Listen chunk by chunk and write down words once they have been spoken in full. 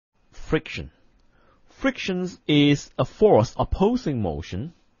friction. Friction is a force opposing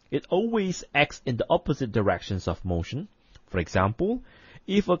motion. It always acts in the opposite directions of motion. For example,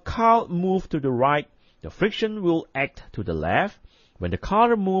 if a car moves to the right, the friction will act to the left. When the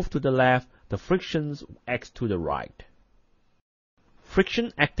car moves to the left, the friction acts to the right.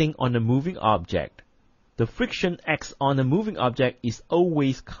 Friction acting on a moving object. The friction acts on a moving object is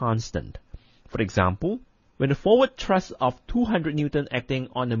always constant. For example, when the forward thrust of 200 Newton acting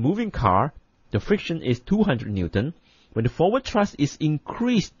on a moving car, the friction is 200 Newton. When the forward thrust is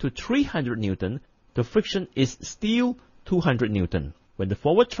increased to 300 Newton, the friction is still 200 Newton. When the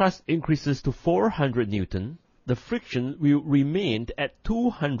forward thrust increases to 400 Newton, the friction will remain at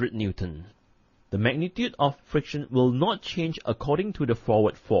 200 Newton. The magnitude of friction will not change according to the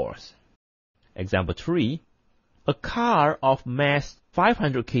forward force. Example 3. A car of mass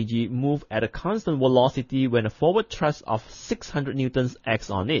 500 kg moves at a constant velocity when a forward thrust of 600 newtons acts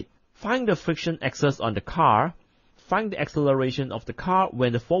on it. Find the friction exerted on the car. Find the acceleration of the car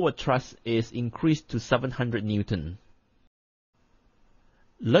when the forward thrust is increased to 700 Newton.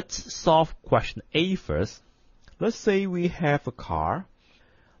 Let's solve question A first. Let's say we have a car.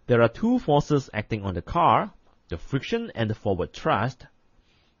 There are two forces acting on the car, the friction and the forward thrust.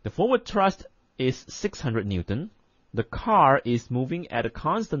 The forward thrust is 600 Newton. The car is moving at a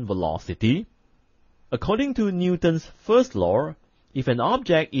constant velocity. According to Newton's first law, if an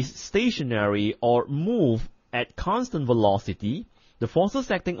object is stationary or moves at constant velocity, the forces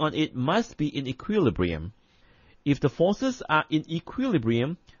acting on it must be in equilibrium. If the forces are in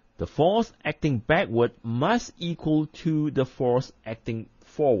equilibrium, the force acting backward must equal to the force acting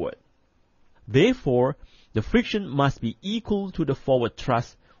forward. Therefore, the friction must be equal to the forward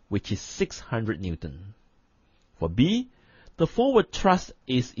thrust, which is 600 Newton. For B, the forward thrust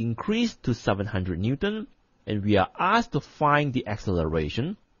is increased to 700 Newton, and we are asked to find the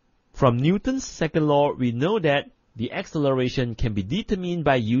acceleration. From Newton's second law, we know that the acceleration can be determined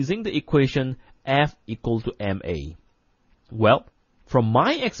by using the equation F equal to ma. Well, from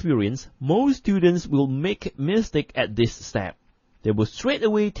my experience, most students will make a mistake at this step. They will straight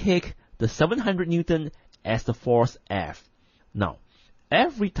away take the 700 Newton as the force F. Now,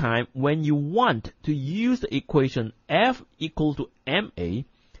 every time when you want to use the equation F equal to ma,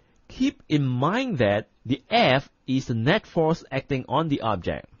 keep in mind that the F is the net force acting on the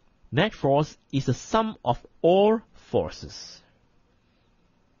object. Net force is the sum of all forces.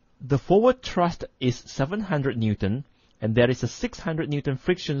 The forward thrust is 700 Newton, and there is a 600 Newton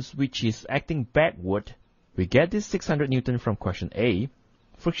friction which is acting backward. We get this 600 Newton from question A.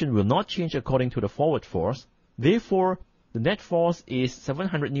 Friction will not change according to the forward force. Therefore, the net force is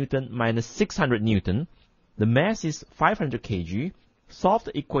 700 Newton minus 600 Newton. The mass is 500 kg. Solve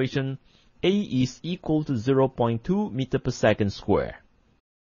the equation A is equal to 0.2 meter per second square.